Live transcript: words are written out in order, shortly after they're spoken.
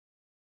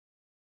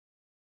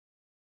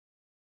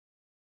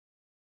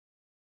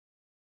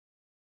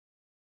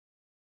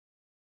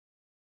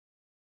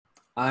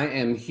I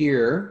am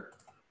here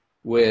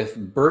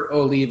with Bert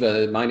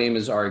Oliva. My name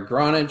is Ari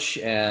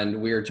Gronich, and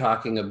we are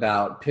talking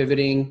about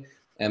pivoting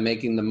and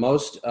making the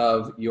most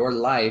of your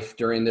life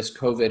during this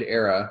COVID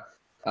era.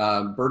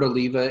 Bert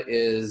Oliva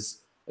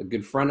is a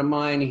good friend of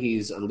mine.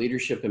 He's a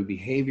leadership and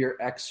behavior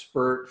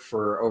expert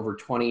for over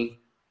 20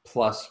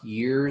 plus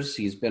years.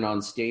 He's been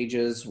on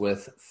stages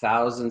with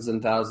thousands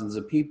and thousands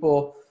of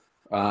people,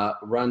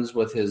 runs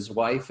with his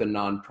wife a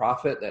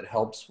nonprofit that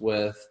helps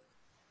with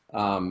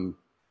um,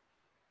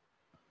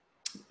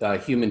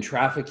 human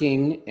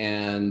trafficking,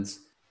 and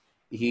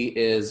he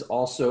is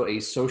also a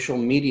social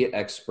media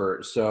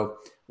expert. So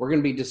we're going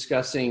to be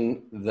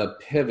discussing the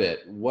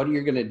pivot. What are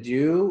you going to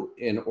do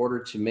in order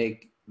to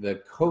make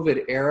the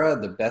COVID era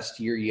the best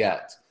year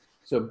yet?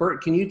 So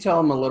Bert, can you tell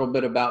them a little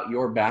bit about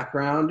your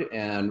background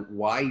and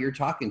why you're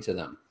talking to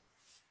them?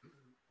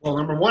 Well,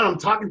 number one, I'm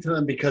talking to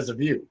them because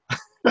of you.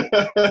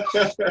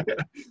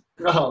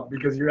 No,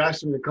 because you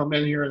asked me to come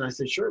in here and I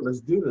said, sure, let's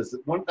do this.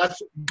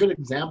 That's a good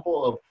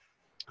example of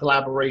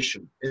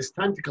collaboration. It's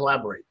time to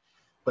collaborate.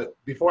 But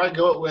before I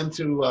go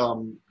into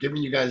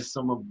giving you guys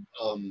some of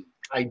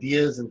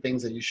ideas and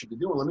things that you should be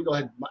doing, let me go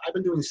ahead. I've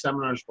been doing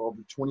seminars for over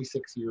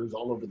 26 years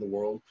all over the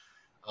world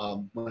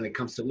when it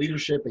comes to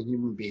leadership and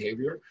human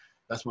behavior.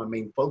 That's my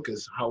main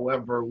focus.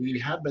 However, we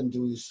have been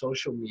doing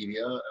social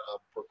media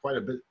for quite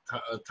a bit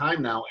of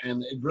time now,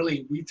 and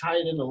we tie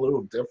it in a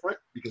little different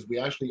because we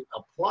actually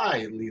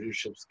apply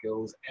leadership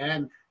skills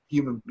and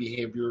human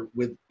behavior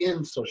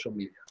within social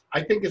media.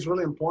 I think it's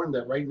really important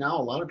that right now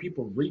a lot of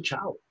people reach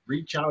out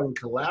and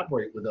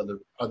collaborate with other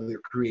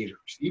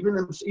creators,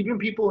 even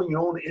people in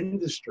your own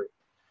industry.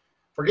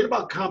 Forget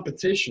about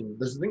competition.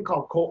 There's a thing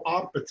called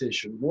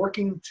co-opetition,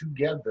 working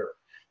together.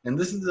 And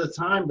this is the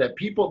time that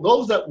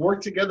those that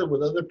work together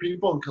with other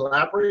people and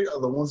collaborate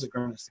are the ones that are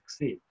going to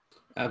succeed.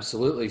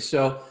 Absolutely.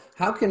 So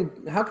how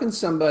can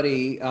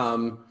somebody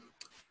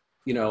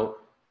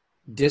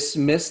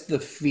dismiss the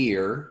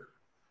fear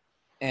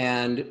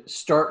and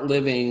start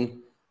living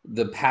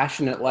the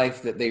passionate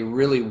life that they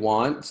really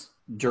want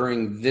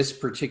during this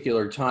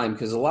particular time?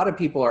 Because a lot of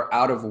people are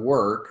out of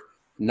work,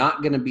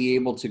 not going to be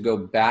able to go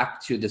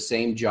back to the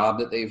same job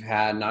that they've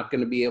had, not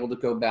going to be able to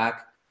go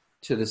back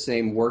to the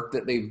same work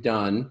that they've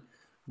done,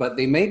 but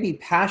they may be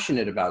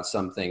passionate about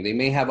something. They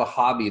may have a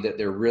hobby that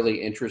they're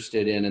really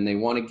interested in, and they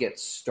want to get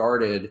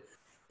started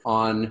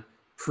on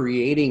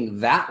creating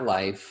that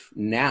life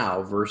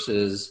now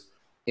versus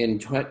in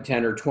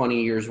 10 or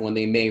 20 years when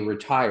they may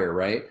retire,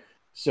 right?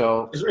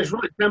 So it's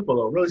really simple,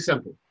 though, really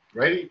simple.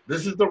 Right?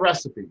 This is the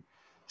recipe.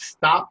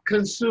 Stop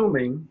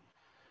consuming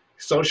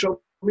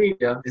social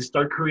media and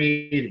start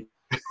creating.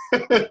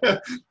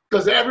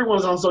 Because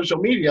everyone's on social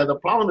media. The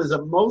problem is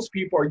that most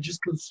people are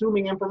just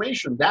consuming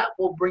information. That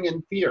will bring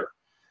in fear.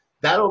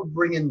 That'll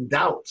bring in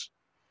doubt.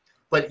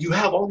 But you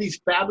have all these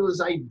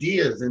fabulous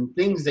ideas and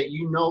things that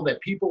you know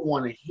that people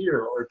want to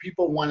hear or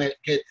people want to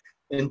get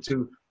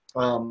into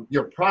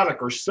your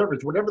product or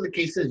service, whatever the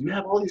case is. You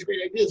have all these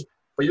great ideas,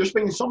 but you're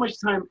spending so much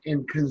time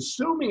in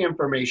consuming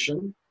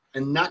information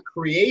and not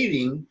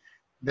creating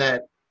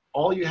that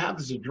all you have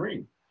is a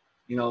dream.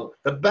 You know,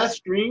 the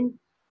best dream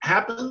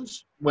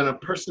happens when a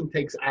person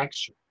takes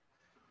action,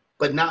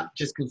 but not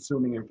just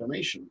consuming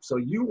information. So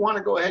you want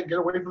to go ahead and get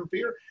away from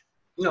fear,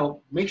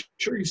 make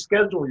sure you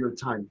schedule your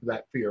time for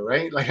that fear,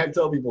 right? Like I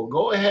tell people,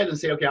 go ahead and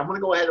say, okay, I'm going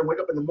to go ahead and wake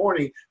up in the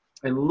morning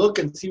and look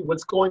and see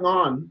what's going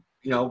on,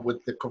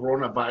 with the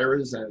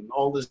coronavirus and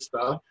all this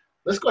stuff.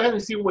 Let's go ahead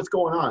and see what's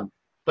going on,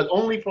 but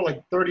only for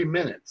like 30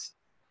 minutes.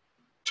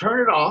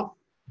 Turn it off.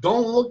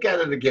 Don't look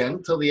at it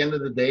again till the end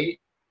of the day.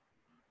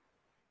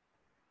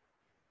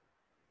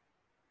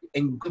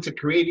 And go into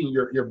creating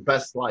your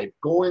best life.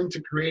 Go into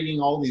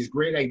creating all these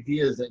great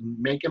ideas and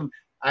make them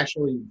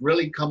actually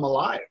really come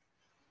alive.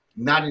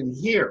 Not in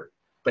here,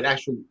 but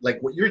actually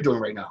like what you're doing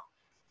right now.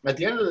 At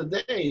the end of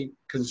the day,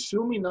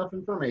 consume enough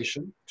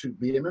information to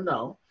be in the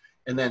know,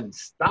 and then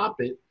stop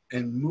it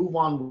and move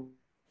on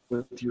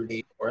with your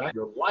day or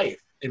your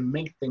life and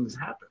make things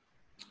happen.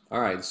 all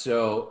right.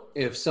 So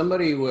if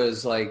somebody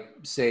was like,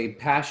 say,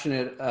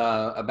 passionate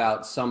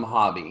about some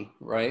hobby,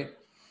 right?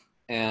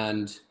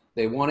 And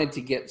they wanted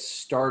to get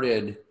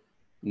started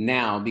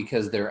now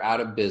because they're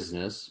out of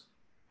business,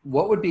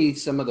 what would be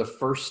some of the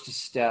first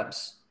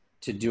steps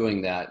to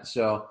doing that?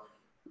 So,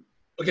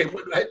 okay,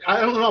 I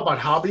don't know about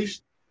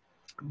hobbies,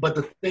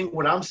 but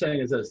what I'm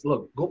saying is this,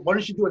 look, why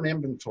don't you do an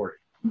inventory?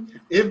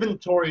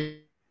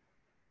 Inventory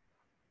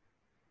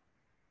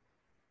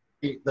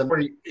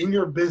in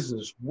your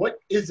business. What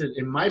is it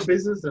in my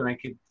business that I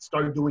could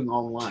start doing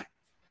online?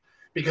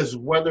 Because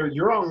whether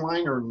you're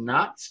online or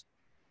not,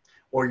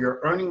 or you're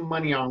earning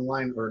money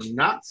online or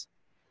not,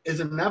 is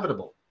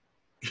inevitable.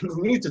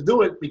 You need to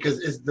do it because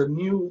it's the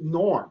new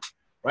norm,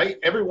 right?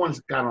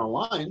 Everyone's got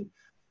online.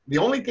 The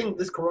only thing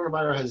this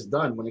coronavirus has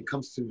done when it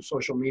comes to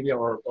social media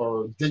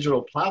or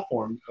digital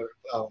platform,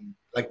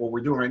 like what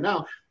we're doing right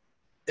now,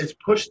 it's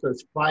pushed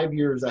us 5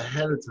 years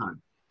ahead of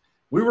time.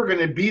 We were going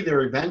to be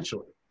there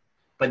eventually,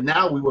 but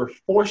now we were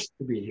forced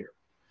to be here.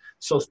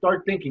 So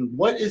start thinking,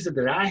 what is it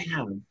that I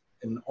have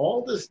and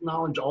all this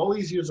knowledge, all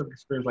these years of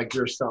experience, like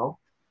yourself,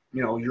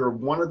 you're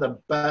one of the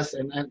best,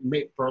 and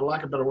for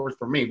lack of better words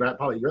for me, but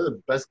probably you're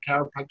the best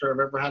chiropractor I've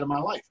ever had in my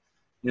life.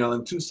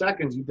 In 2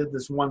 seconds, you did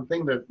this one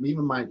thing that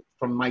even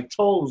from my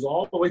toes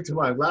all the way to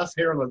my last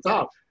hair on the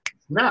top,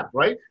 snap,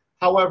 right?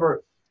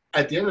 However,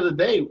 at the end of the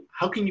day,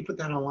 how can you put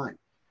that online?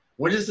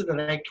 What is it that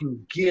I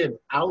can give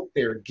out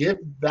there, give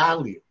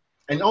value?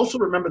 And also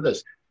remember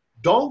this,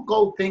 don't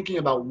go thinking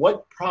about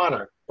what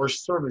product or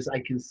service I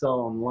can sell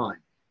online,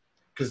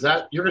 because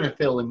that you're going to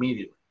fail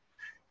immediately.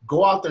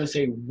 Go out there and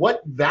say,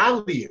 what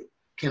value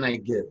can I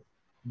give?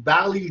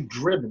 Value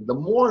driven. The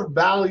more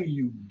value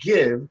you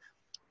give,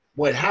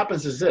 what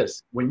happens is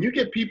this: when you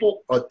give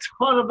people a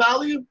ton of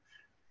value,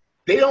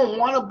 they don't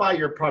want to buy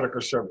your product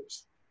or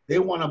service. They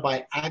want to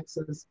buy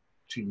access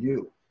to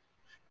you.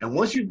 And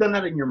once you've done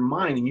that in your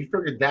mind and you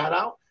figured that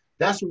out,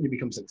 that's when you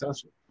become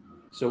successful.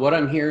 So what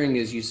I'm hearing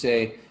is you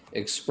say,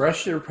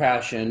 express your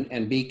passion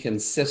and be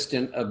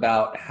consistent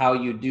about how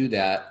you do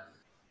that.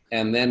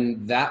 And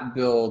then that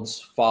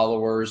builds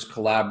followers,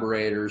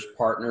 collaborators,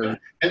 partners.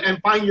 And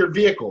find your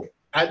vehicle.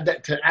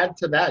 To add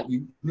to that,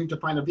 you need to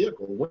find a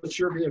vehicle. What's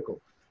your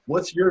vehicle?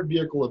 What's your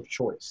vehicle of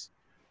choice,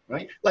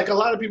 right? Like a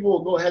lot of people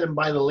will go ahead and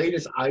buy the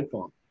latest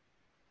iPhone.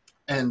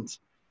 And,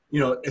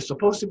 it's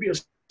supposed to be a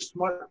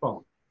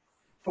smartphone.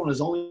 Phone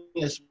is only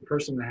a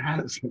person that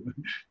has it.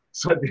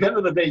 So at the end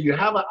of the day, you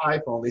have an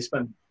iPhone. They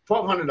spend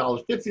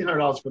 $1,200,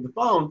 $1,500 for the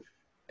phone,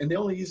 and they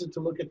only use it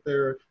to look at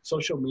their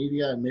social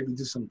media and maybe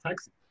do some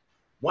texting.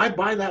 Why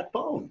buy that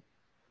phone?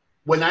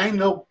 When I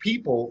know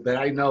people that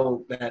I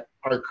know that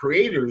are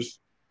creators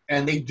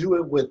and they do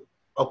it with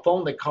a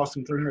phone that costs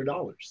them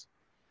 $300.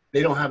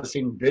 They don't have the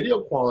same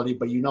video quality,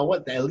 but you know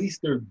what? At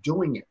least they're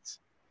doing it.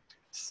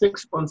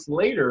 6 months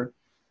later,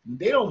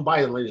 they don't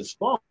buy the latest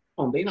phone.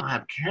 They don't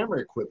have camera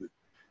equipment.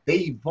 They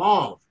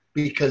evolve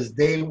because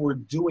they were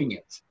doing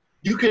it.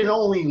 You can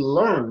only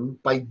learn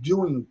by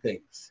doing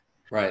things.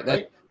 Right.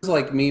 That's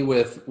like me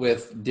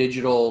with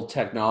digital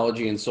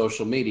technology and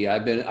social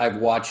media. I've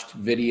watched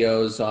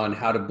videos on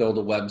how to build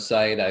a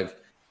website. I've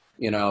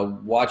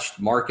watched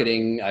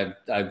marketing.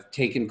 I've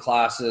taken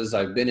classes.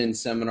 I've been in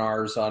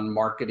seminars on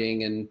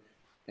marketing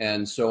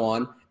and so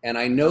on. And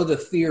I know the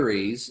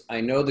theories,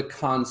 I know the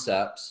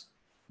concepts,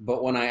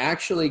 but when I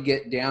actually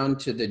get down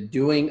to the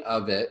doing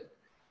of it,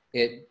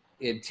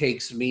 it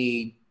takes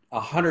me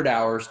 100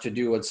 hours to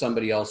do what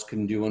somebody else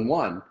can do in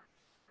one.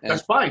 And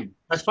that's fine.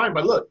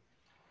 But look,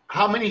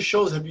 how many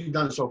shows have you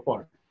done so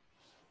far?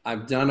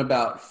 I've done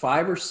about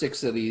 5 or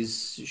 6 of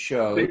these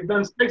shows. So you've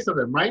done 6 of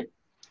them, right?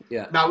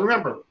 Yeah. Now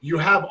remember, you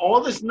have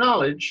all this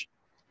knowledge.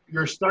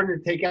 You're starting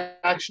to take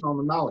action on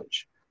the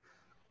knowledge.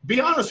 Be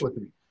honest with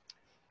me.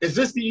 Is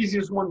this the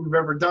easiest one you've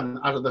ever done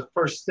out of the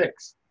first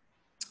 6?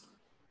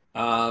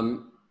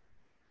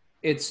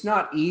 It's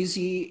not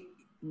easy,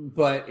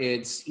 but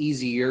it's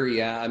easier.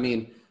 Yeah. I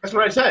mean, that's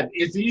what I said.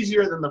 It's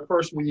easier than the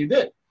first one you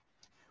did.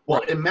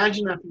 Well,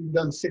 imagine after you've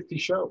done 60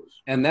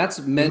 shows. And that's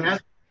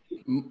meant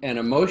and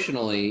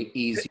emotionally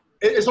easy.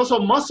 It's also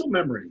muscle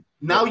memory.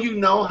 Now you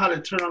know how to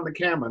turn on the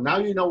camera. Now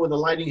you know where the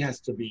lighting has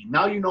to be.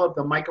 Now you know if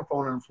the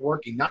microphone is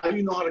working. Now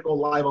you know how to go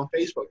live on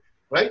Facebook,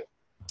 right?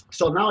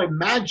 So now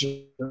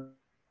imagine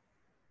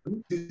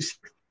 60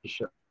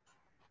 shows.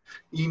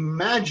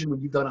 Imagine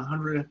when you've done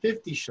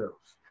 150 shows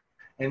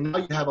and now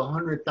you have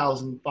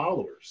 100,000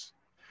 followers.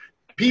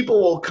 People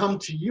will come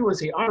to you and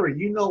say, Ari,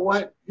 you know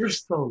what? You're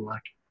so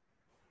lucky.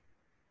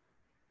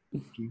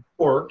 You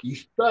worked, you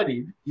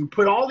studied, you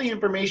put all the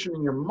information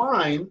in your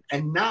mind,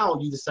 and now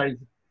you decided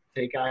to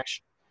take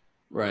action.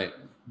 Right.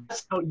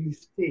 That's how you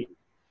see.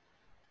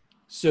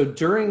 So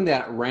during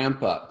that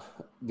ramp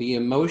up, the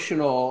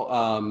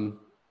emotional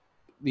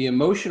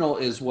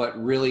is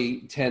what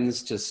really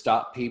tends to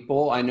stop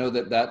people. I know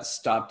that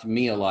stopped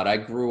me a lot. I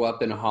grew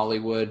up in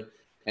Hollywood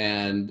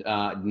and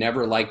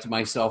never liked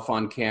myself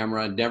on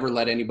camera, never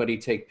let anybody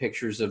take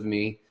pictures of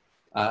me.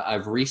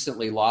 I've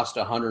recently lost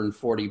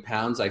 140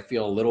 pounds. I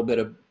feel a little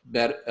bit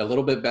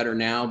better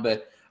now,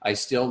 but I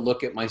still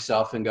look at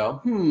myself and go,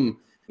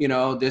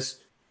 this,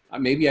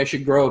 maybe I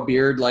should grow a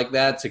beard like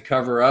that to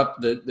cover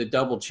up the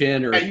double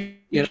chin, or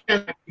you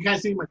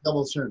can't see my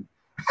double chin.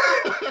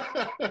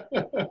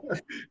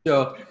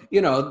 So,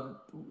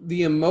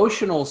 the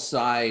emotional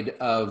side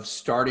of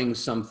starting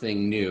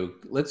something new,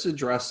 let's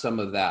address some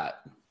of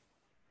that.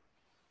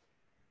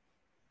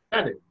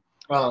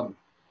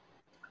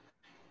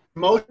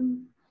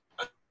 Emotion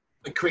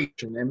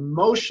creation.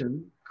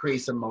 Emotion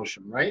creates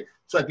emotion, right?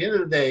 So at the end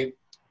of the day,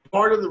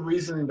 part of the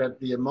reason that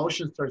the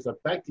emotion starts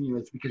affecting you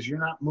is because you're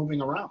not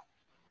moving around.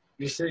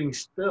 You're sitting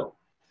still.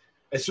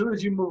 As soon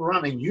as you move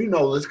around, and you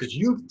know this because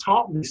you've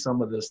taught me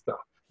some of this stuff.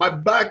 My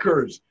back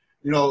hurts,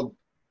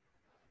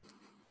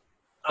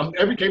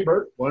 every day,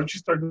 Bert, why don't you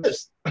start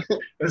this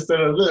instead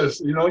of this?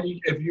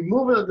 If you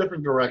move in a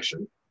different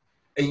direction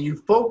and you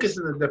focus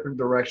in a different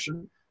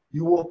direction,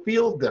 you will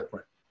feel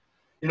different.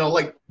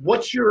 Like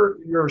what's your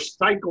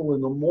cycle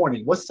in the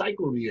morning? What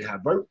cycle do you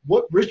have?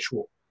 What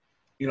ritual?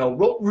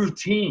 What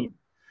routine?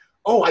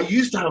 Oh, I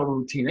used to have a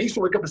routine. I used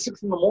to wake up at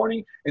 6 in the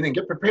morning and then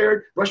get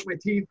prepared, brush my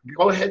teeth,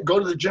 go ahead, go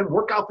to the gym,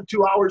 work out for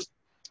 2 hours.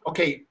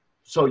 Okay,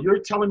 so you're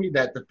telling me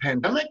that the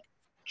pandemic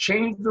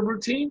changed the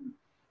routine,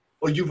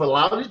 or you've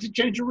allowed it to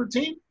change your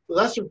routine? So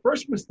that's your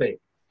first mistake.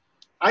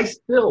 I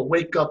still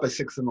wake up at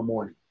 6 in the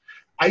morning.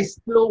 I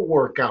still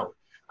work out.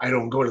 I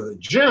don't go to the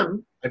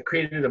gym. I've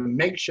created a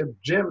makeshift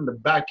gym in the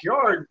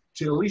backyard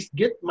to at least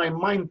get my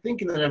mind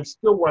thinking that I'm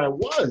still where I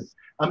was.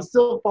 I'm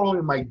still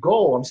following my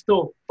goal. I'm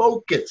still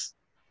focused.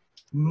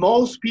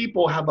 Most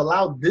people have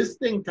allowed this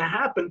thing to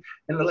happen,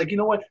 and they're like, you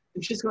know what?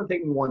 It's just going to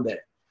take me one day.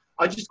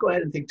 I'll just go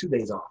ahead and take 2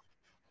 days off,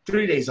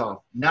 3 days off.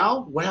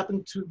 Now, what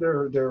happened to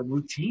their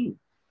routine?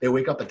 They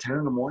wake up at 10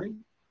 in the morning,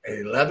 at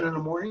 11 in the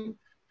morning.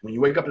 When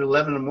you wake up at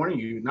 11 in the morning,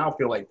 you now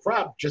feel like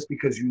crap just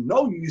because you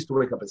know you used to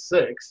wake up at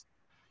 6.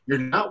 You're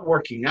not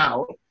working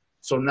out.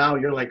 So now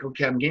you're like,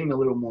 okay, I'm gaining a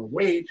little more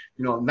weight.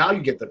 You know, now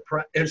you get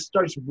it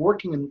starts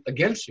working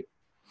against you.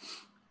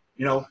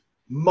 You know,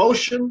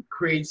 motion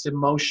creates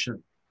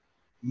emotion.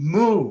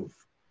 Move.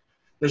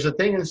 There's a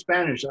thing in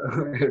Spanish,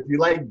 if you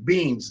like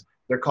beans,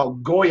 they're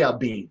called Goya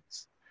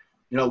beans.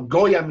 You know,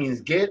 Goya means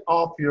get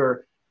off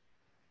your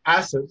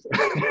asses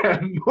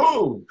and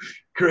move.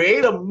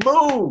 Create a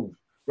move,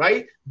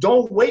 right?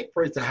 Don't wait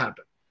for it to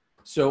happen.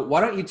 So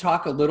why don't you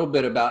talk a little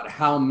bit about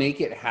how Make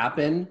It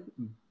Happen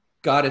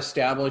got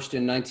established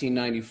in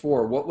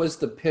 1994? What was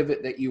the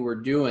pivot that you were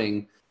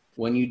doing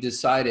when you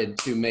decided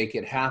to make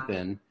it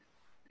happen?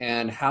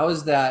 And how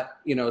is that,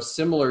 you know,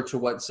 similar to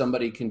what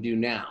somebody can do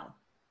now?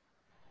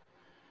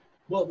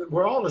 Well,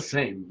 we're all the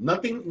same.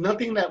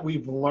 Nothing that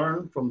we've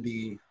learned from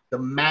the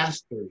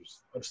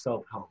masters of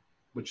self-help,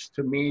 which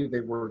to me,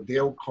 they were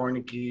Dale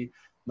Carnegie,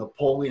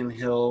 Napoleon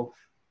Hill,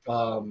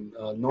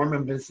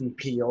 Norman Vincent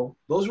Peale.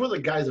 Those were the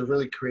guys that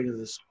really created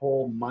this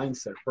whole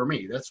mindset for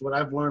me. That's what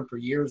I've learned for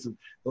years, and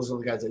those are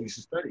the guys I used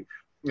to study.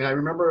 And I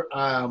remember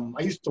I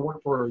used to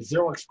work for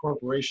Xerox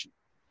Corporation.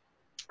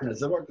 And at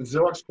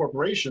Xerox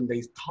Corporation,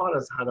 they taught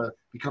us how to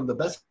become the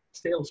best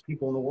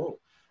salespeople in the world.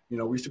 You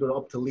know, we used to go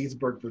up to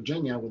Leesburg,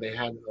 Virginia, where they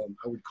had,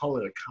 I would call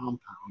it a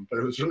compound, but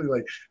it was really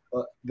like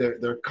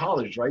their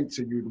college, right?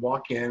 So you'd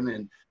walk in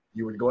and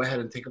you would go ahead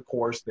and take a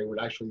course. They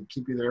would actually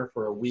keep you there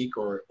for a week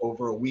or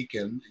over a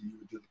weekend, and you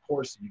would do the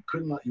course.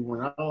 You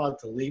were not allowed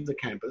to leave the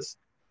campus.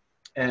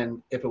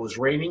 And if it was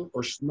raining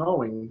or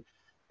snowing,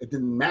 it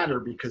didn't matter,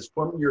 because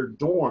from your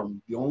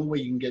dorm, the only way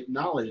you can get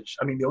knowledge,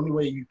 the only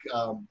way you,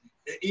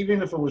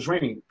 even if it was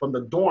raining, from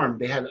the dorm,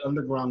 they had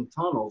underground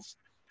tunnels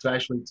to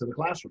the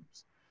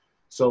classrooms.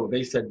 So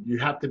they said, you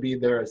have to be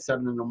there at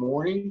 7 in the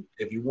morning.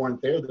 If you weren't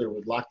there, they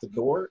would lock the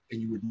door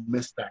and you would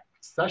miss that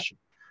session.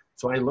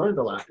 So I learned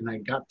a lot, and I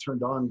got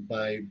turned on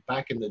by,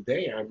 back in the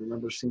day, I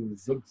remember seeing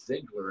Zig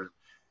Ziglar and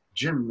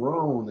Jim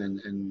Rohn and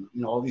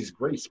you know, all these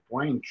greats,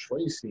 Brian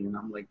Tracy. And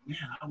I'm like, man,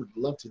 I would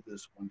love to do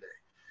this one day.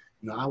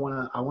 You know, I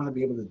want to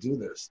be able to do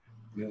this.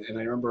 And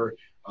I remember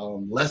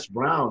Les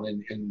Brown,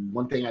 and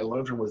one thing I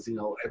learned from was, you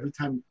know, every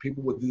time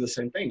people would do the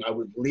same thing, I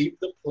would leave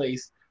the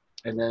place,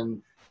 and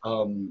then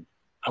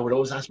I would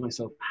always ask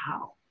myself,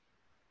 how?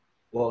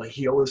 Well,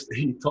 he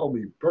told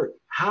me, Bert,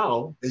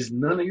 how is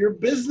none of your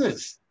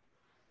business.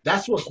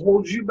 That's what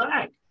holds you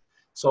back.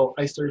 So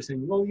I started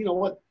saying, well, you know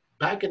what?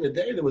 Back in the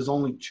day, there was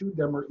only two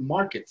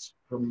markets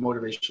for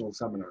motivational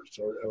seminars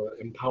or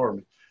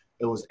empowerment.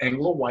 It was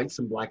Anglo whites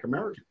and Black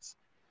Americans.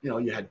 You know,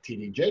 you had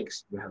T.D.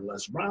 Jakes, you had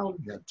Les Brown,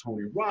 you had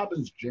Tony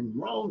Robbins, Jim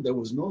Rohn. There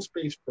was no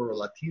space for a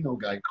Latino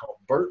guy called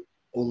Bert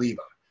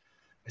Oliva.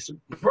 I said,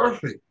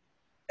 perfect.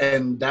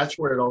 And that's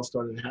where it all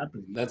started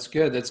happening. That's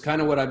good. That's kind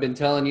of what I've been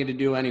telling you to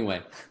do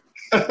anyway.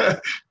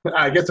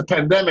 I guess the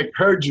pandemic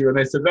heard you, and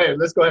I said, hey,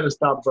 let's go ahead and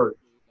stop Bert.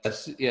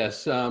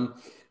 Yes.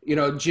 You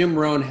know, Jim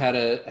Rohn had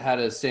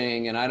a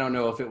saying, and I don't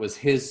know if it was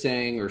his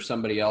saying or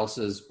somebody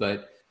else's,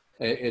 but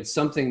it's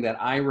something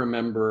that I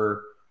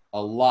remember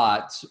a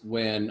lot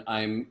when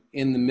I'm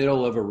in the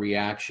middle of a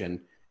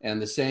reaction.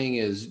 And the saying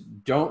is,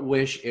 don't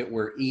wish it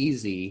were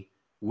easy,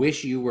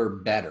 wish you were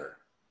better.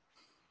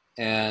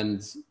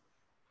 And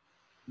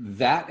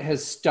that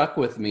has stuck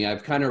with me.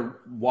 I've kind of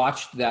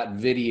watched that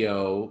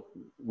video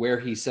where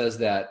he says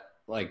that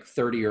like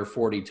 30 or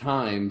 40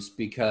 times,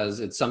 because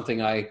it's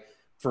something I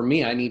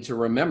need to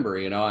remember.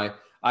 You know,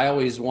 I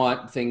always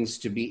want things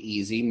to be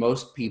easy.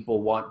 Most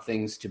people want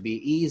things to be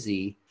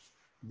easy,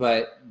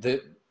 but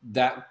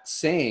that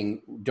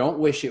saying, don't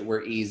wish it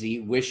were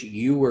easy, wish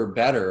you were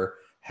better,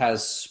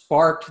 has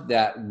sparked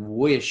that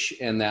wish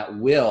and that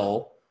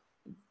will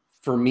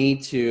for me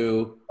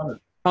to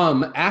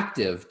become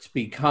active, to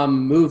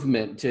become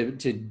movement,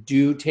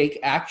 to take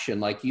action,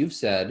 like you've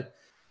said,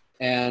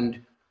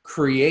 and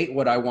create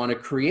what I want to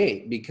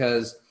create.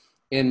 Because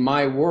in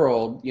my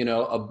world, you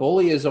know, a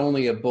bully is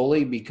only a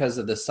bully because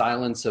of the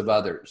silence of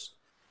others.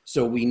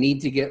 So we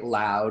need to get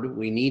loud.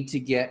 We need to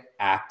get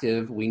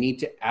active. We need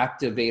to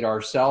activate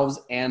ourselves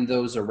and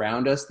those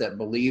around us that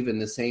believe in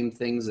the same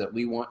things that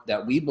we want,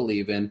 that we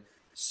believe in,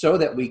 so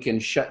that we can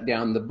shut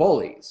down the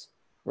bullies,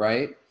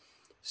 right?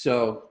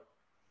 So,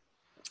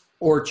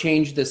 or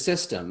change the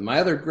system. My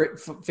other great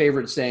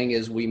favorite saying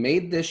is, we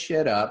made this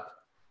shit up,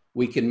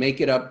 We can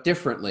make it up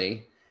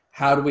differently.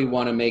 How do we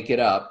want to make it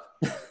up?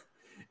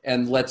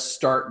 And let's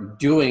start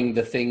doing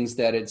the things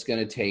that it's going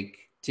to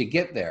take to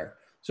get there.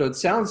 So it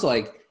sounds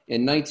like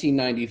in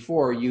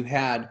 1994, you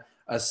had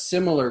a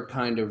similar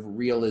kind of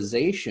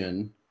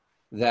realization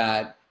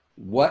that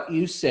what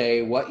you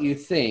say, what you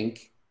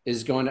think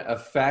is going to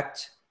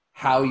affect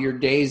how your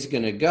day's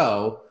going to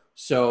go.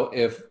 So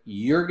if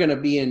you're going to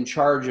be in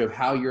charge of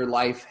how your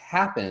life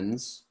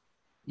happens,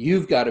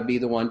 you've got to be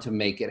the one to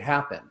make it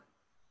happen.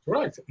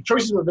 Right. The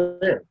choices are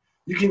there.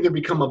 You can either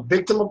become a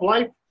victim of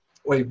life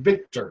or a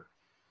victor.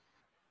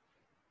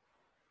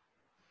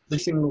 Every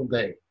single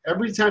day.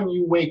 Every time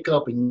you wake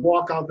up and you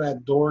walk out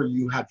that door,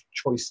 you have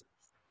choices.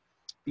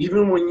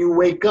 Even when you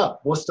wake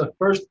up, what's the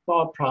first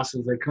thought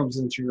process that comes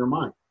into your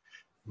mind?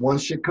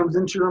 Once it comes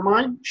into your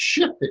mind,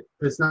 shift it.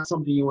 It's not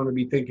something you want to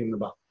be thinking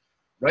about,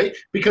 right?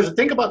 Because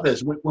think about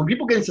this. When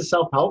people get into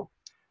self-help,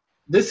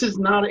 this is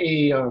not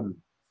a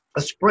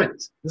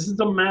sprint. This is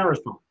a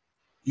marathon.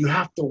 You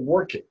have to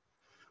work it.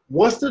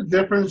 What's the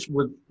difference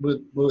with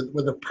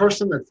a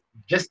person that's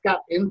just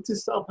got into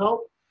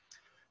self-help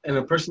and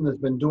a person that's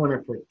been doing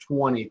it for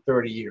 20,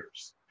 30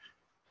 years?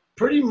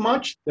 Pretty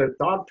much their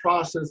thought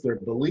process, their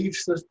belief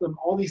system,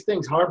 all these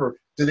things. However,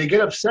 do they get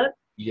upset?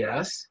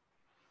 Yes.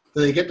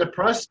 Do they get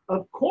depressed?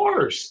 Of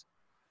course.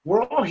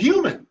 We're all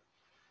human.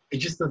 It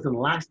just doesn't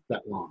last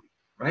that long,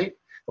 right?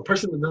 A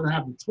person that doesn't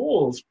have the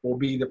tools will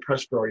be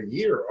depressed for a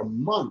year, a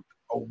month,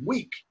 a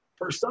week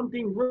for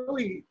something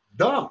really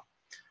dumb.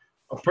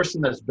 A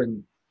person that's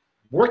been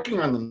working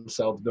on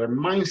themselves, their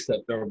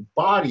mindset, their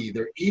body,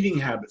 their eating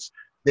habits,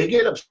 they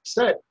get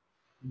upset.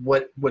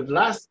 What would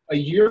last a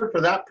year for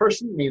that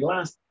person may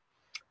last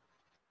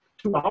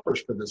 2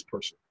 hours for this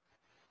person.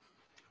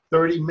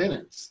 30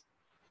 minutes.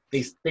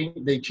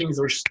 They change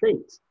their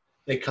state.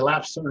 They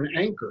collapse certain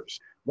anchors.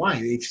 Why?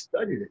 They've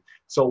studied it.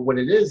 So what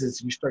it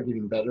is you start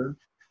getting better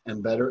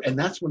and better. And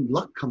that's when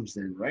luck comes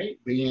in, right?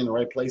 Being in the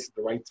right place at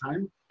the right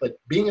time. But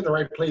being in the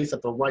right place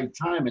at the right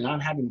time and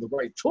not having the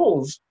right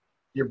tools,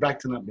 you're back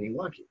to not being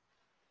lucky.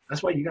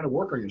 That's why you got to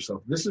work on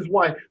yourself. This is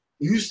why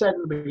you said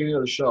in the beginning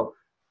of the show,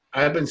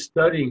 I've been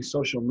studying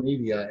social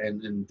media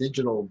and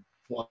digital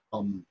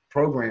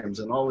programs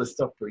and all this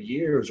stuff for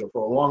years or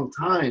for a long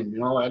time. You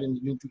know, I didn't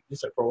even think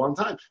this for a long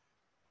time.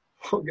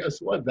 Well, guess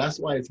what? That's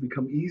why it's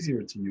become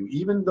easier to you,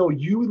 even though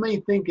you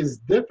may think it's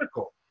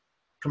difficult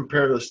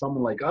compared to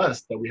someone like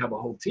us that we have a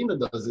whole team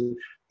that does it.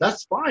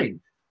 That's fine.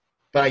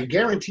 But I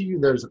guarantee you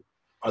there's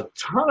a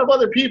ton of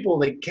other people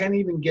that can't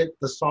even get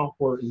the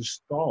software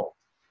installed,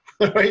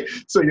 right?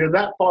 So you're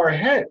that far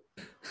ahead.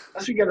 That's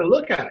what you got to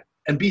look at.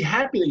 And be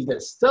happy that you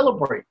get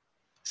celebrate.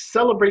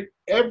 Celebrate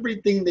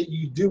everything that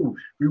you do.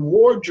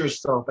 Reward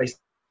yourself by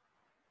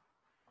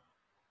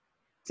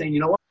saying,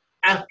 you know what,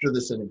 after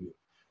this interview,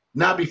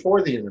 not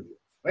before the interview,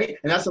 right?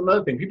 And that's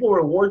another thing. People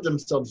reward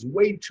themselves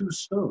way too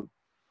soon.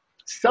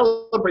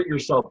 Celebrate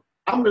yourself.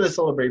 I'm going to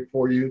celebrate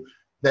for you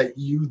that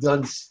you've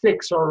done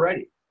 6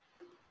 already.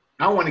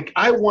 I want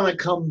to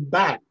come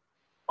back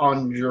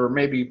on your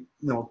maybe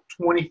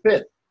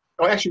 25th,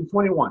 or actually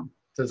 21.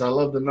 Says I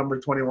love the number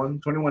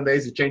 21, 21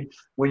 days to change.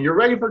 When you're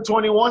ready for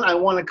 21, I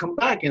want to come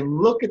back and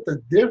look at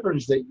the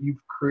difference that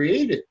you've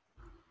created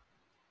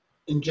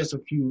in just a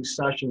few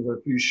sessions or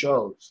a few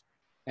shows.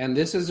 And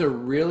this is a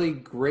really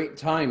great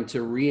time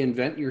to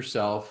reinvent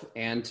yourself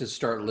and to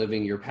start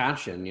living your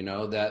passion. You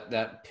know,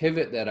 that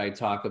pivot that I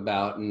talk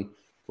about, and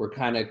we're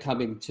kind of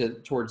coming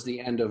towards the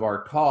end of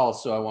our call.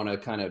 So I want to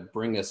kind of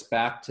bring us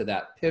back to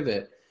that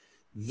pivot.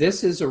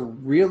 This is a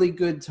really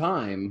good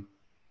time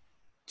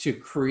to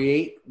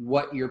create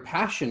what you're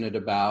passionate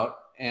about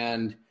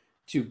and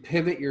to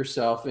pivot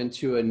yourself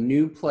into a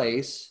new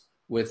place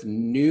with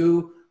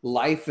new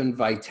life and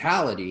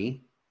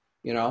vitality.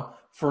 You know,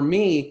 for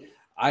me,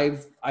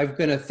 I've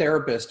been a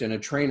therapist and a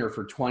trainer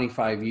for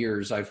 25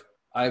 years.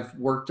 I've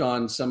worked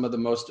on some of the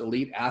most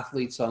elite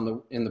athletes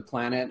in the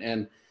planet,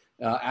 and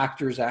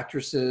actors,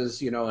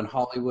 actresses, in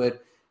Hollywood.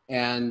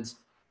 And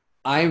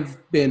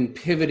I've been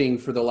pivoting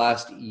for the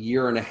last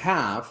year and a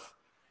half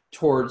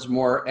towards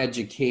more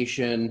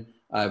education.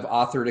 I've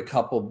authored a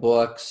couple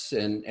books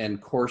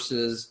and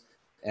courses,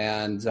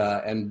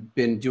 and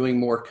been doing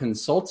more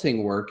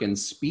consulting work and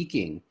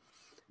speaking.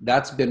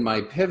 That's been my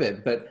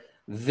pivot. But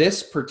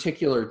this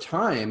particular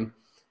time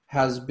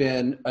has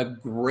been a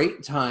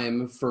great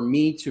time for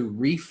me to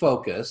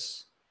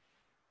refocus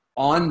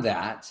on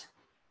that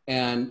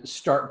and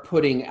start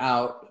putting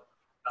out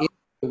in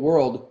the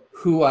world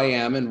who I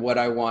am and what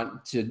I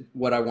want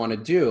to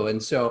do.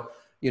 And so,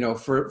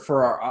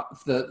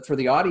 for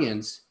the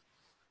audience,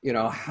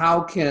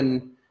 how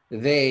can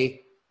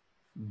they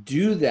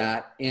do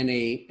that in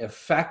a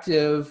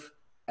effective,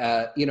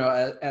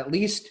 at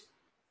least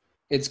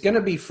it's going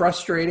to be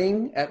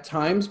frustrating at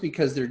times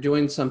because they're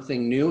doing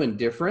something new and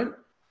different.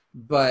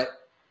 But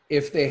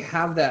if they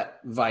have that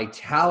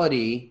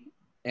vitality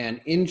and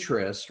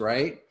interest,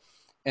 right?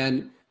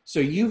 And so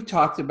you've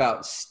talked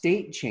about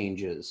state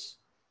changes.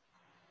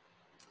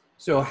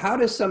 So how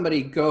does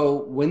somebody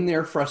go when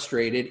they're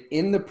frustrated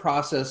in the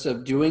process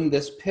of doing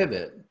this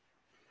pivot?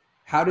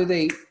 how do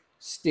they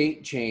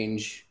state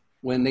change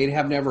when they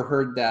have never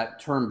heard that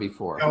term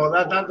before? Oh,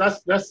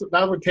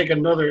 that would take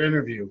another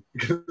interview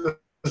because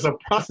there's a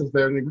process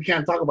there, and we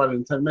can't talk about it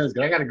in 10 minutes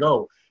because I got to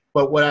go.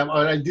 But what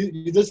I do,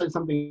 you just said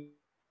something.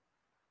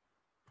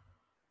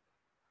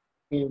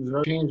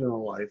 Very change in their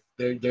life.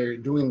 They're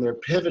doing their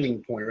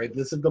pivoting point, right?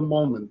 This is the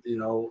moment,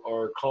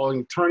 or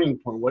calling turning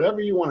point,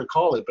 whatever you want to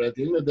call it. But at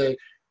the end of the day,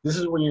 this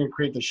is when you're going to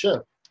create the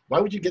shift.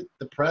 Why would you get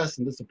depressed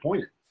and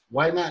disappointed?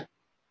 Why not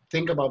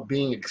think about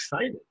being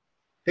excited?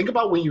 Think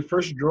about when you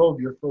first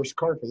drove your first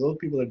car. For those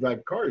people that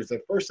drive cars,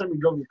 the first time you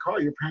drove your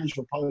car, your parents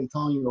were probably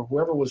telling you, or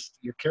whoever was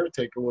your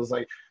caretaker was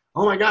like,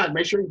 oh my God,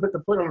 make sure you put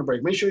the foot on the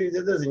brake. Make sure you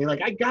did this. And you're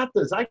like, I got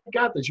this.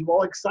 You're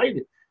all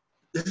excited.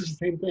 This is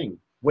the same thing.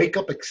 Wake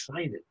up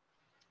excited.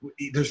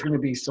 There's going to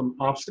be some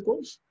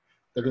obstacles.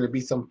 There are going to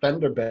be some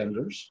fender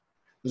benders.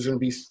 There's going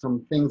to be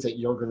some things that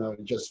you're going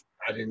to just,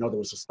 I didn't know there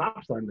was a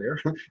stop sign there,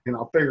 and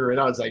I'll figure it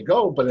out as I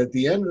go. But at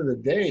the end of the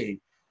day,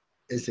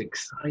 it's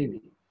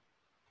exciting.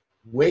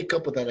 Wake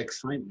up with that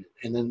excitement.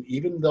 And then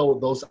even though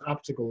those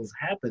obstacles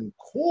happen,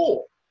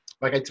 cool.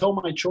 Like I tell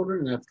my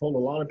children, and I've told a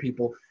lot of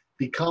people,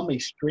 become a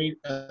straight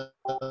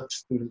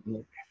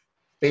student.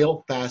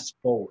 Fail fast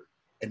forward,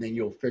 and then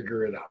you'll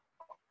figure it out.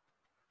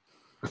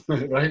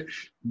 Right?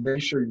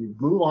 Make sure you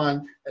move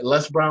on. And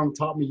Les Brown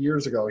taught me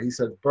years ago. He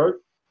said,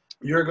 Bert,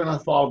 you're going to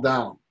fall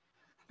down.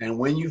 And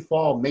when you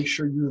fall, make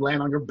sure you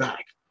land on your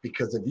back,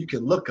 because if you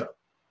can look up,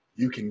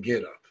 you can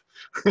get up.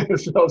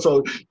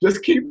 So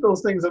just keep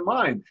those things in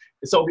mind.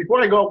 So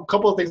before I go, a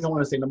couple of things I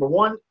want to say. Number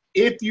one,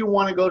 if you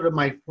want to go to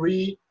my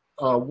free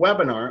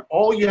webinar,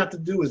 all you have to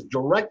do is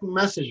direct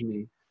message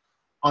me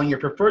on your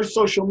preferred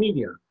social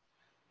media,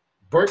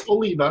 Bert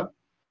Oliva,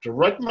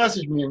 direct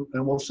message me,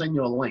 and we'll send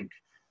you a link.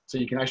 So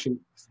you can actually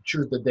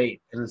choose the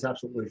date, and it's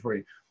absolutely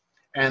free.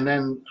 And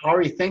then,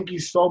 Ari, thank you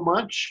so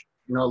much.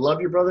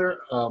 Love you, brother.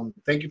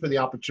 Thank you for the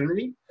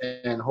opportunity,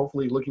 and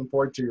hopefully looking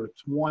forward to your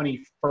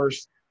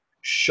 21st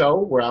show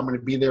where I'm going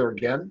to be there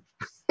again.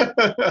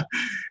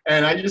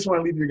 And I just want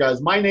to leave you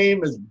guys. My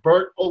name is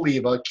Bert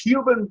Oliva,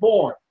 Cuban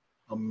born,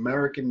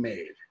 American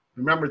made.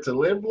 Remember to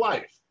live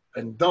life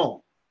and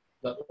don't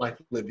let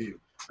life live you.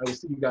 I will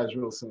see you guys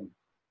real soon.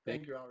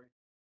 Thank you, Ari.